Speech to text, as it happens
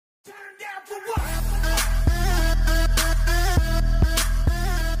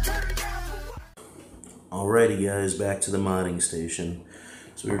Alrighty guys, back to the modding station.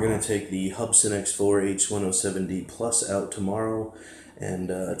 So we're going to take the Hubsan X4 H107D Plus out tomorrow and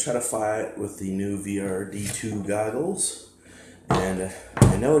try to fly it with the new VR-D2 goggles. And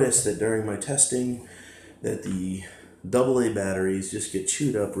I noticed that during my testing that the AA batteries just get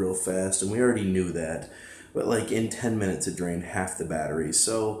chewed up real fast, and we already knew that. But like in 10 minutes it drained half the battery.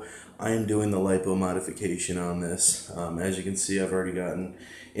 So I am doing the lipo modification on this. As you can see, I've already gotten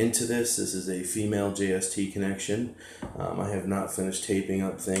into this. This is a female JST connection. I have not finished taping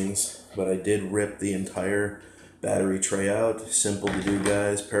up things, but I did rip the entire battery tray out. Simple to do,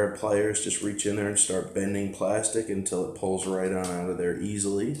 guys. Pair of pliers, just reach in there and start bending plastic until it pulls right on out of there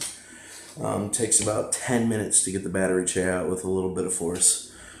easily. Takes about 10 minutes to get the battery tray out with a little bit of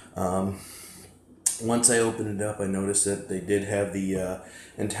force. Once I opened it up, I noticed that they did have the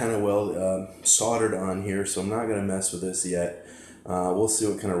antenna weld soldered on here, so I'm not going to mess with this yet. We'll see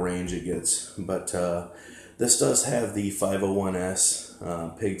what kind of range it gets. But this does have the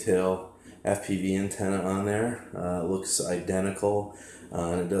 501S pigtail FPV antenna on there. It looks identical,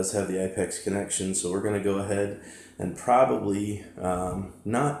 and it does have the IPEX connection, so we're going to go ahead and probably,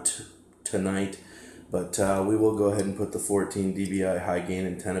 not tonight, but we will go ahead and put the 14 dBi high gain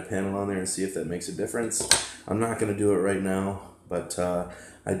antenna panel on there and see if that makes a difference. I'm not going to do it right now, but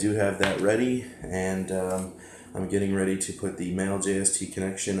I do have that ready, and I'm getting ready to put the male JST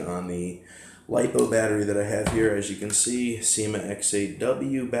connection on the LiPo battery that I have here. As you can see, SEMA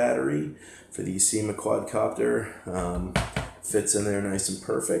X8W battery for the SEMA quadcopter. Fits in there nice and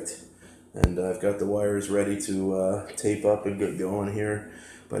perfect. And I've got the wires ready to tape up and get going here.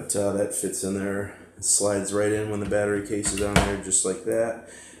 But that fits in there. It slides right in when the battery case is on there, just like that.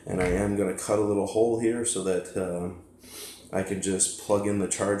 And I am going to cut a little hole here so that I can just plug in the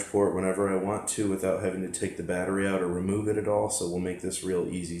charge port whenever I want to without having to take the battery out or remove it at all. So we'll make this real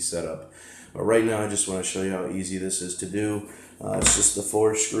easy setup. But right now I just want to show you how easy this is to do. It's just the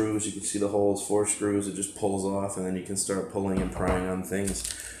 4 screws. You can see the holes, 4 screws. It just pulls off, and then you can start pulling and prying on things.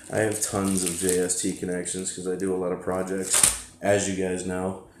 I have tons of JST connections because I do a lot of projects, as you guys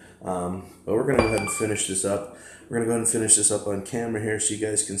know. But we're going to go ahead and finish this up. We're going to go ahead and finish this up on camera here so you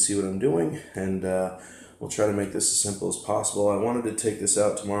guys can see what I'm doing. And we'll try to make this as simple as possible. I wanted to take this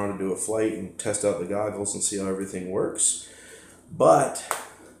out tomorrow to do a flight and test out the goggles and see how everything works. But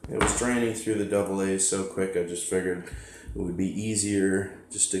it was draining through the AA's so quick, I just figured it would be easier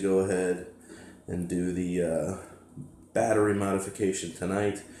just to go ahead and do the battery modification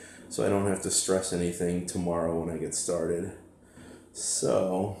tonight so I don't have to stress anything tomorrow when I get started.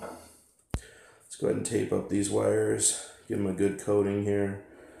 So let's go ahead and tape up these wires, give them a good coating here,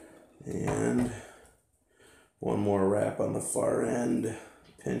 and one more wrap on the far end.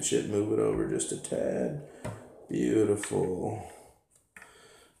 Pinch it, move it over just a tad. Beautiful.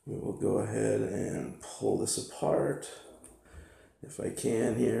 We will go ahead and pull this apart if I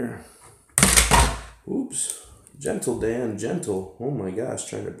can here. Oops. Gentle, Dan, gentle. Oh my gosh,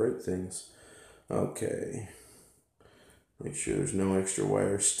 trying to break things. Okay. Make sure there's no extra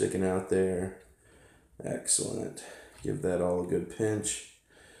wire sticking out there. Excellent. Give that all a good pinch.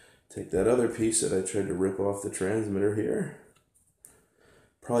 Take that other piece that I tried to rip off the transmitter here.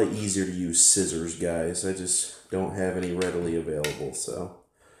 Probably easier to use scissors, guys. I just don't have any readily available, so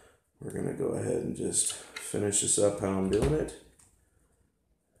we're going to go ahead and just finish this up how I'm doing it.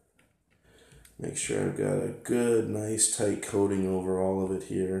 Make sure I've got a good, nice, tight coating over all of it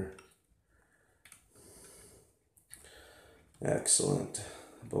here. Excellent.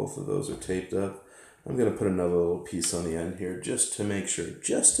 Both of those are taped up. I'm going to put another little piece on the end here just to make sure.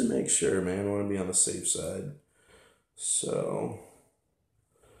 Just to make sure, man. I want to be on the safe side. So,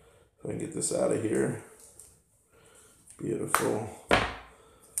 if I can get this out of here. Beautiful.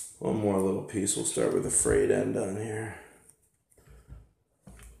 One more little piece. We'll start with the frayed end on here.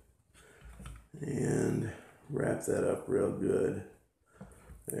 And wrap that up real good.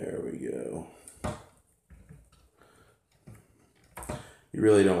 There we go. You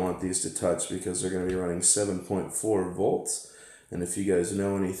really don't want these to touch because they're going to be running 7.4 volts. And if you guys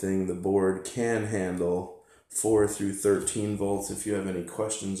know anything, the board can handle 4 through 13 volts. If you have any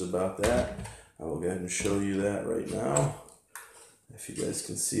questions about that, I will go ahead and show you that right now. If you guys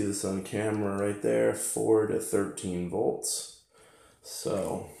can see this on camera right there, 4 to 13 volts.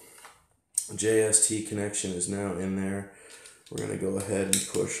 So, JST connection is now in there. We're going to go ahead and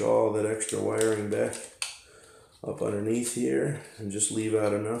push all that extra wiring back up underneath here and just leave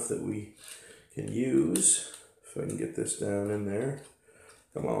out enough that we can use. If I can get this down in there.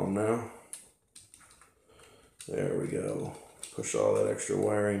 Come on now. There we go. Push all that extra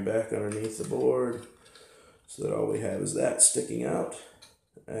wiring back underneath the board so that all we have is that sticking out.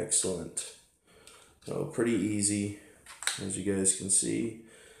 Excellent. So pretty easy, as you guys can see.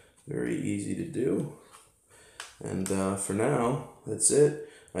 Very easy to do. And for now, that's it.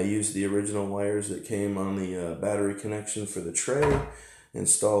 I used the original wires that came on the battery connection for the tray,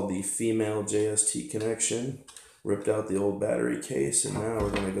 installed the female JST connection, ripped out the old battery case, and now we're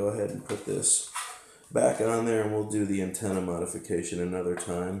going to go ahead and put this back on there, and we'll do the antenna modification another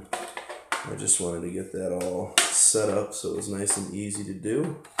time. I just wanted to get that all set up so it was nice and easy to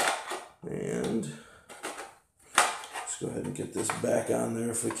do. And let's go ahead and get this back on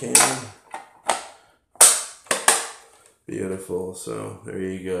there if we can. Beautiful. So there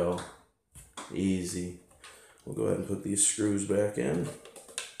you go. Easy. We'll go ahead and put these screws back in.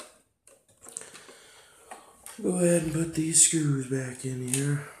 Go ahead and put these screws back in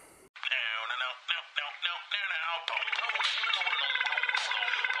here.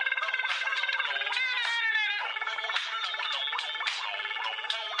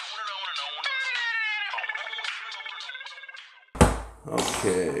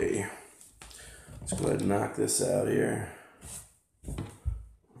 Okay, let's go ahead and knock this out here.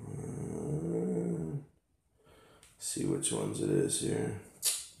 See which ones it is here.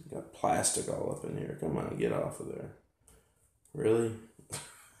 Got plastic all up in here. Come on, get off of there. Really?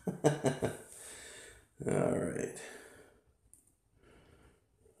 All right.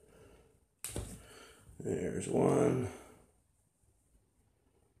 There's one.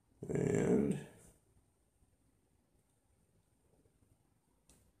 And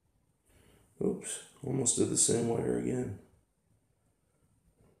oops, almost did the same wire again.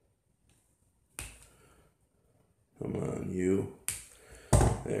 Come on, you.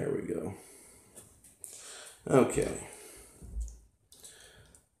 There we go. Okay.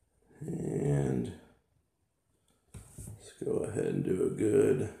 And let's go ahead and do a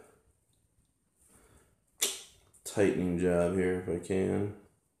good tightening job here if I can.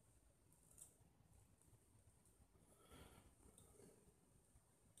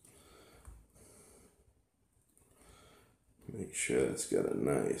 Make sure it's got a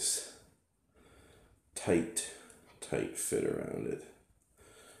nice tight fit around it.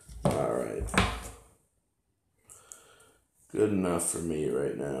 All right. Good enough for me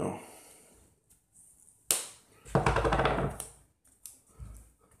right now.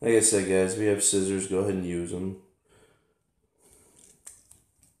 Like I said, guys, we have scissors. Go ahead and use them.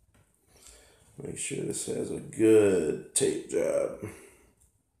 Make sure this has a good tape job.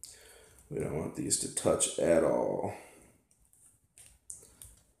 We don't want these to touch at all.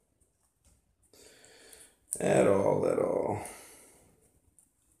 At all.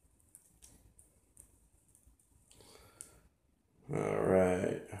 All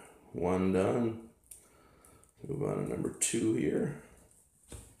right, one done. Move on to number 2 here.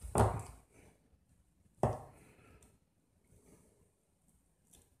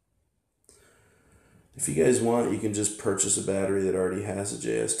 If you guys want, you can just purchase a battery that already has a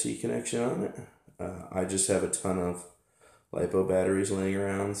JST connection on it. I just have a ton of LiPo batteries laying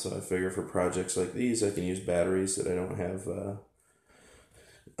around, so I figure for projects like these, I can use batteries that I don't have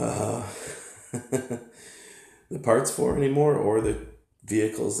the parts for anymore, or the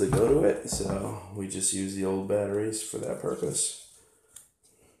vehicles that go to it. So we just use the old batteries for that purpose.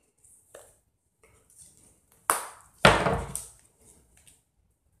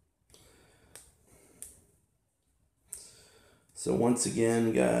 So once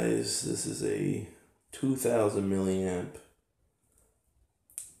again, guys, this is a 2000 milliamp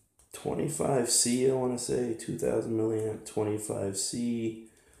 25C, I want to say, 2000 milliamp 25C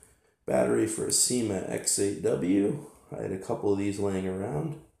battery for a SEMA X8W. I had a couple of these laying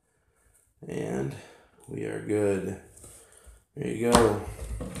around, and we are good. There you go.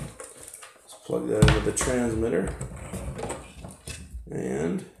 Let's plug that into the transmitter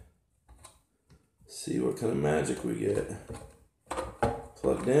and see what kind of magic we get.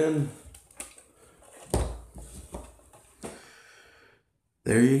 Plugged in.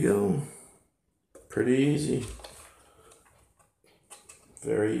 There you go. Pretty easy.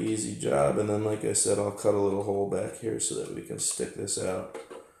 Very easy job. And then, like I said, I'll cut a little hole back here so that we can stick this out.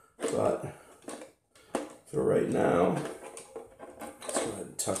 But for right now, let's go ahead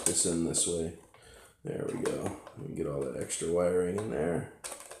and tuck this in this way. There we go. We can get all that extra wiring in there.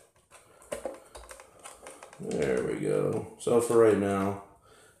 There we go. So for right now,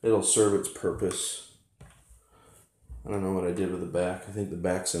 it'll serve its purpose. I don't know what I did with the back. I think the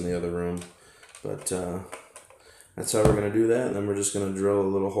back's in the other room. But that's how we're going to do that. And then we're just going to drill a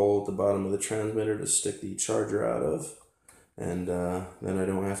little hole at the bottom of the transmitter to stick the charger out of. And then I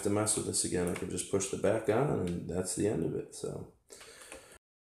don't have to mess with this again. I can just push the back on, and that's the end of it. So,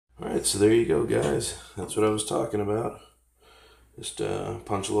 all right, so there you go, guys. That's what I was talking about. Just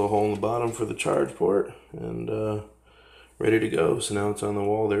punch a little hole in the bottom for the charge port, and ready to go. So now it's on the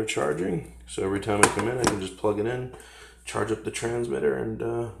wall there charging. So every time I come in, I can just plug it in, charge up the transmitter, and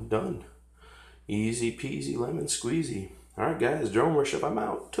done. Easy peasy lemon squeezy. All right, guys, drone worship, I'm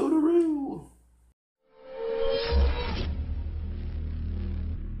out. Toodaloo.